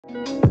So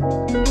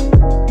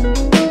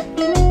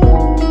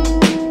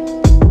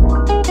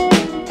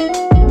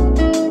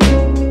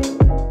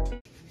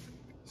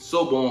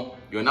boom,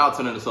 you're now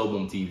tuning to So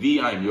Boom TV.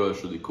 I am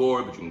yours truly,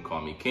 Corey, but you can call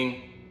me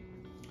King.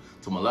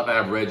 To my left, I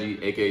have Reggie,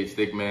 aka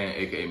Stickman,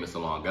 aka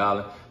Mr. Long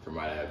Island. To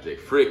my right, I have Jake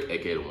Frick,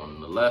 aka the one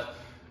on the left.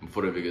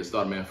 Before the video gets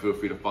started, man, feel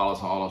free to follow us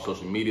on all our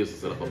social medias.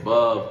 It's set up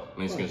above,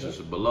 links in the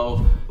description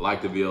below.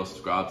 Like the video,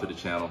 subscribe to the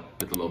channel,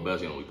 hit the little bell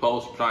so you know when we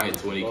post. Try and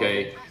hit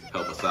 20K,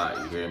 help us out.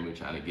 You hear me? We're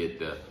trying to get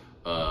there.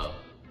 But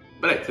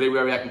hey, today we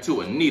are reacting to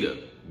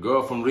Anitta,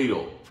 girl from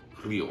Rio.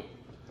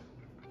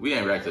 We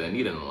ain't reacted to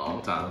Anitta in a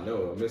long time. I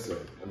know, I miss her.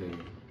 I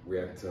mean,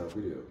 reacting to our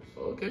videos.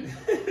 Okay.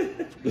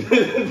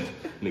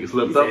 Nigga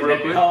slipped up real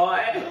quick.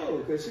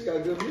 No, because she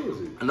got good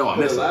music. No, I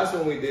miss the her. last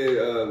one we did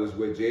was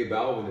with J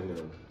Balvin and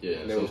them. Yeah,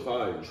 and that was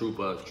fire.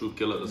 Truth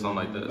Killer or something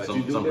like that. But Some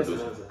you do miss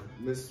producer. her.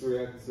 Miss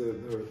reacting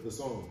to the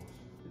songs.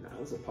 Nah, it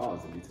was a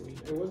pause in between.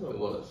 It was no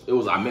It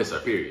was I miss her,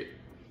 period.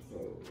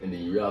 Oh. And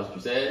then you realized what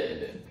you said,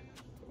 and then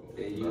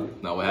And you,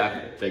 now what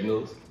happened? Fake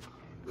news.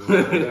 We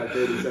got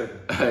 30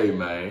 seconds. Hey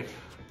man.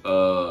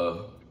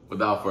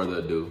 Without further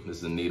ado,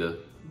 this is Anitta,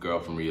 Girl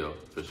from Rio,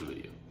 official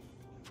video.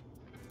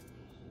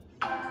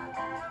 I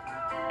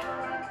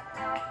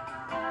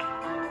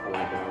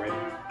like it already.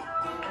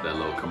 That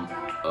little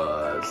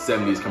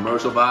 70s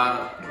commercial vibe.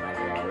 I like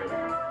it already.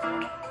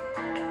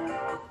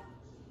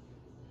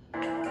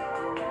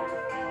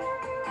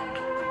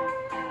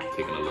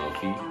 Taking a little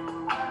feet.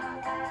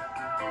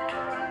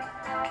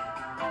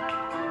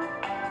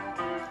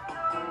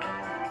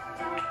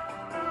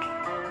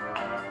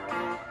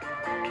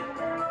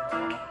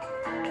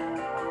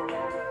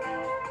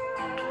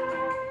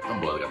 Them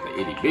boys got the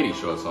itty bitty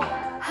shorts on.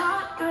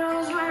 Hot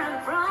girls where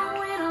I'm from,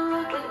 we don't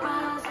look like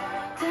models.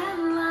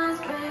 10 lines,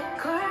 big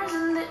curves,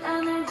 and the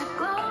energy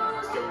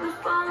glows. You'll be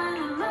falling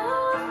in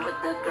love with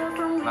the girl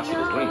from Now she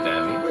just winked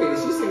at me. Wait, is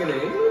she singing in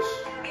English?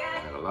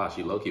 I ain't gonna lie,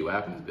 she low-key what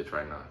happened to this bitch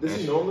right now. Does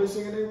And she normally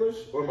sing in English?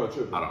 Or am I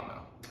tripping? I don't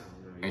know.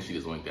 And she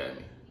just winked at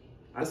me.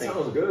 I That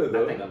sounds good,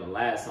 though. I think on the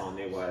last song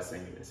they was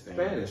singing in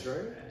Spanish. Spanish,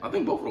 right? I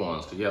think both of the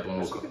ones, because you have the one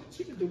with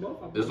She could do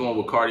both of them. this one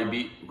with Cardi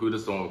B. This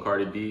is the one with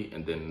Cardi B,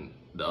 and then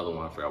the other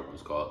one I forgot what it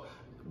was called.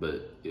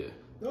 But yeah.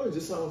 No, it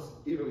just sounds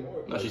even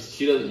more. No,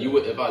 she doesn't. You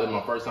would, if I did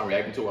my first time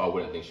reacting to her, I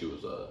wouldn't think she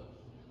was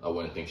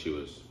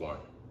foreign.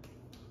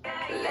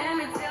 Let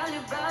me tell you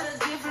about a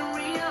different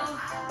Rio.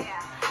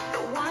 The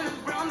one I'm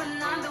from, but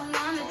not the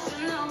one that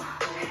you know.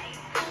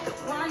 The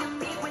one you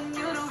meet when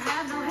you don't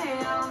have no hair.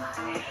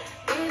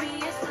 Baby,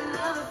 it's the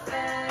love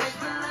affair, it's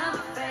the love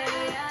affair,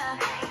 yeah.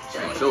 She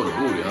gonna show the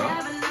booty, huh?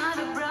 Have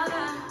another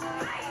brother,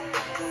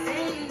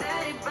 same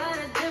daddy but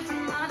a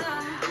different mother.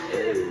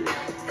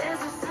 There's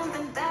just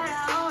something that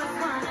I always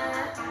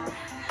wanted.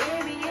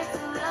 Baby, it's a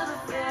love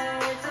affair,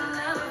 it's a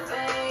love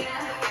affair,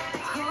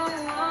 yeah.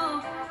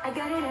 Oh, I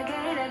got it, I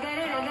got it, I got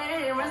it, I got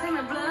it. It runs in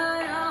my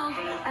blood, oh.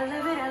 I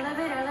love it, I love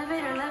it, I love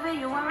it, I love it.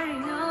 You already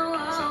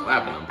know. Some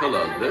clapping and pull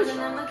ups, bitch.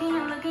 I'm looking,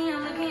 I'm looking,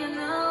 I'm looking, you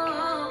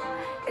know.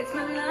 It's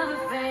my love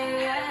affair,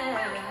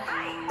 yeah.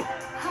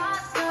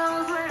 Hot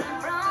girls where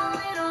I'm from,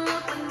 we don't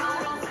look like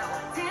models.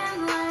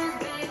 10 lines,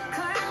 big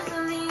curves,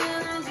 and the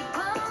energy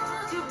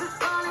glows. You be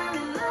falling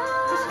in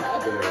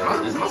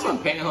love. Is my son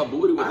painting her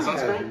booty with the I have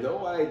sunscreen?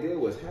 no idea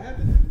what's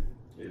happening.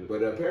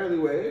 But apparently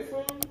where they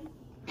from,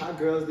 hot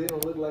girls, they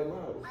don't look like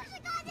models.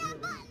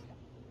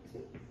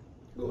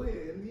 Go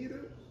ahead, Anitta.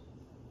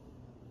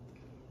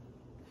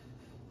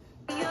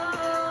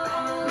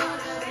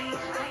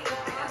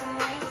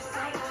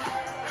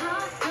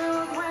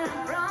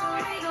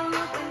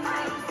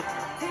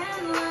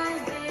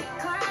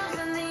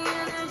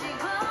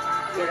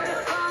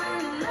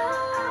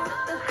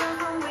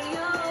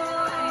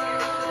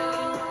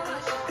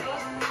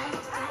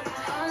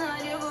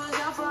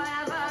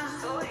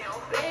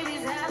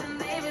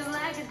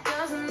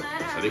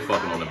 Are they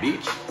fucking on the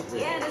beach?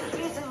 Yeah, the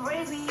streets have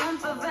raised me in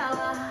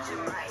favela.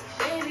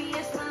 Baby,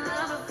 it's my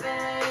love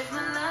affair, it's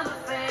my love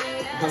affair.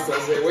 My son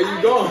said, where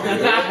you going?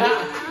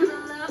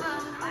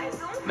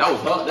 That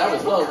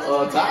was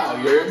her towel,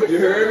 you heard me? You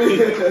heard me?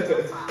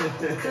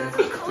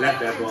 Left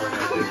that ball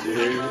like this, you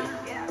hear me?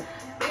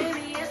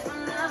 Baby, it's my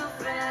love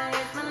affair,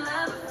 it's my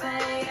love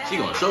affair. She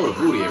gonna show the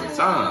booty every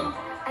time.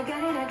 I got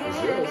it, I got it, I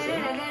got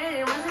it, I got it.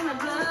 It runs in my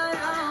blood,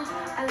 oh.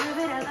 I love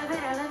it, I love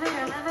it, I love it,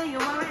 I love it. You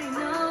already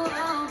know,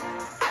 oh.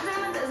 I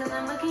never does it,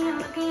 I'm looking, I'm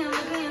looking, I'm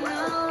looking, you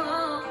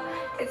know.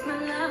 It's my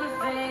love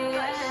affair,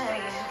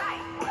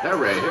 yeah. That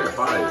red hair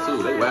fire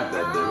too. They whacked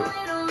that dude.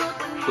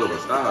 Cool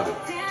and styled it.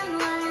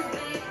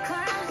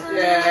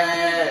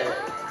 Yeah.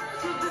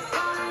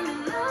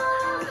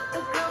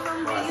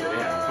 Oh, so they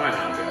having fun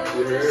out there.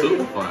 You heard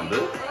Super me? fun,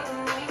 dude.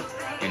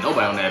 Ain't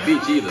nobody on that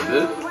beach either,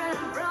 dude.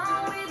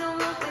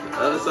 The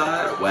other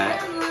side, whack.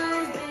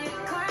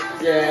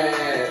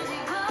 Yeah.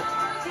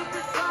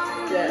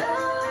 Yeah.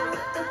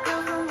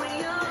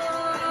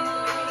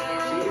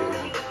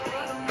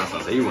 That's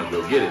what I say. You wanna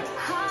go get it.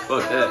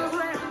 Fuck that.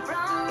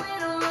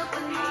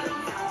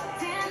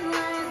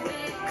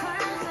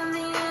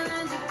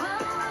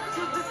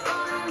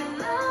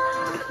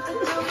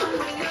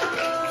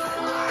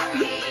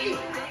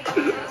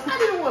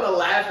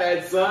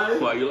 mad,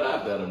 son. Why you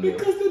laughed at him, nigga?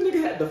 Because the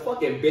nigga had the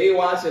fucking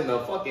Baywatch and the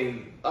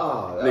fucking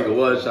Nigga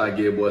was trying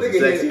to give boys some Nigga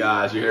sexy here.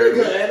 eyes, you heard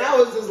me? Nigga, and I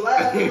was just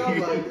laughing. I'm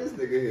like, this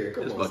nigga here,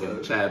 come This on, fucking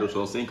son. Chad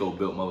Ochocinco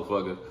built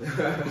motherfucker.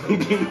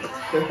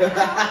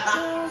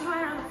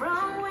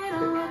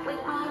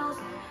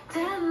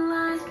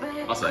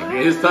 I was like,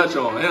 get his touch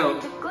on him.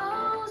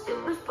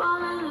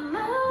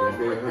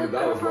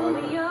 $100, why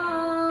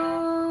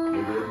not?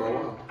 Maybe it's my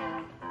wife.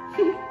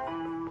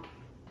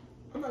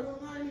 I'm not gonna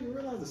lie, I didn't even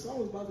realize the song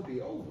was about to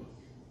be over.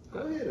 Go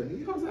ahead,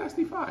 Anitta. That was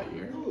actually fire, you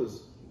heard It me?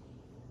 was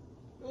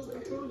I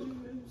told you,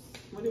 man,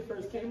 when it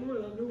first came on, I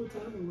knew what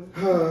time it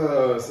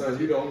was. son,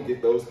 you don't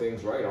get those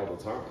things right all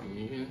the time.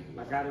 Yeah.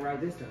 I got it right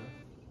this time.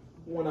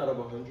 1 out of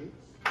 100.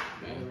 Got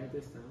it right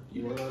this time.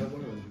 You, 1 out of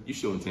 100. you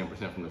shooting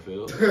 10% from the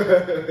field.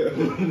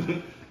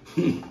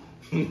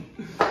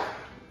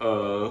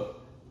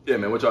 Yeah,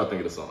 man, what y'all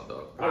think of the song,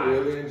 dog? I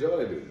really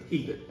enjoyed it.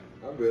 Heat.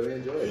 I really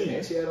enjoyed it.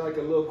 And she had like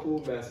a little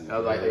cool message. I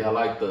was like, I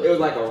like the. It was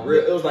like a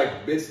real. It was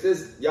like, bitch,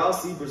 this y'all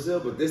see Brazil,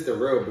 but this the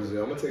real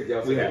Brazil. I'm gonna take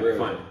y'all to We the had real.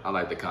 fun. I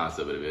like the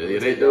concept of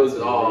it. It was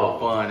all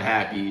fun,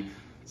 happy,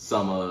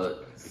 summer,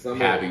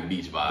 happy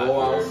beach vibes.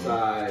 Go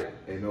outside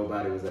and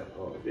nobody was at.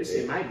 Oh, This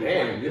shit might be.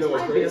 Damn, you know this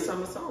what's might be a crazy?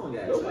 summer song,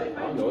 guys. Nobody,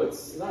 I know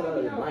it's not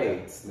a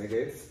night, nigga.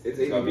 It's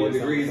gonna be 81 a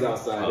degrees summer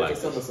outside. I like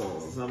It's a this. summer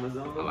song. Summer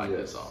song. I like Yes.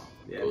 that song.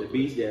 Yeah, the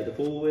beach, yeah, the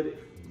pool with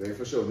it. They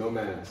for sure, no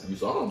mask. You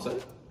saw him, son.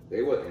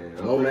 They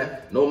wasn't. No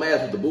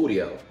mask with the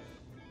booty out.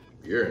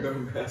 You're No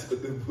mask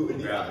with the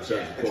booty. Yeah, out.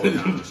 shut the court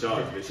down the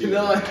charge, but You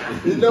know,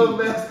 no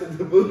mask with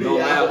the booty no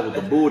out. mask with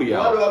the booty Why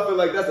out. do I feel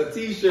like that's a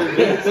t-shirt?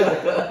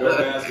 No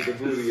mask with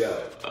the booty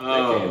out. That can't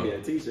Oh, be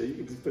a t-shirt. You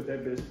can just put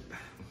that bitch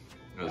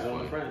that's out on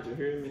funny. front. You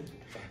hear me?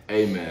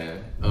 Hey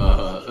man,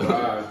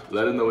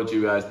 let us know what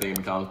you guys think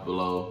in the comments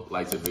below.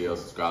 Like the video,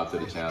 subscribe to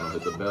the channel,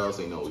 hit the bell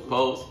so you know what we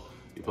post.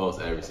 We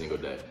post every single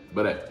day.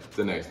 But hey,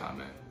 till next time,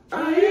 man.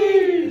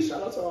 And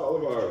shout out to all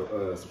of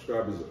our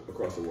subscribers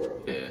across the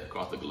world. Yeah,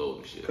 across the globe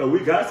and shit. Cause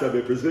we got some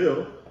in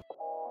Brazil.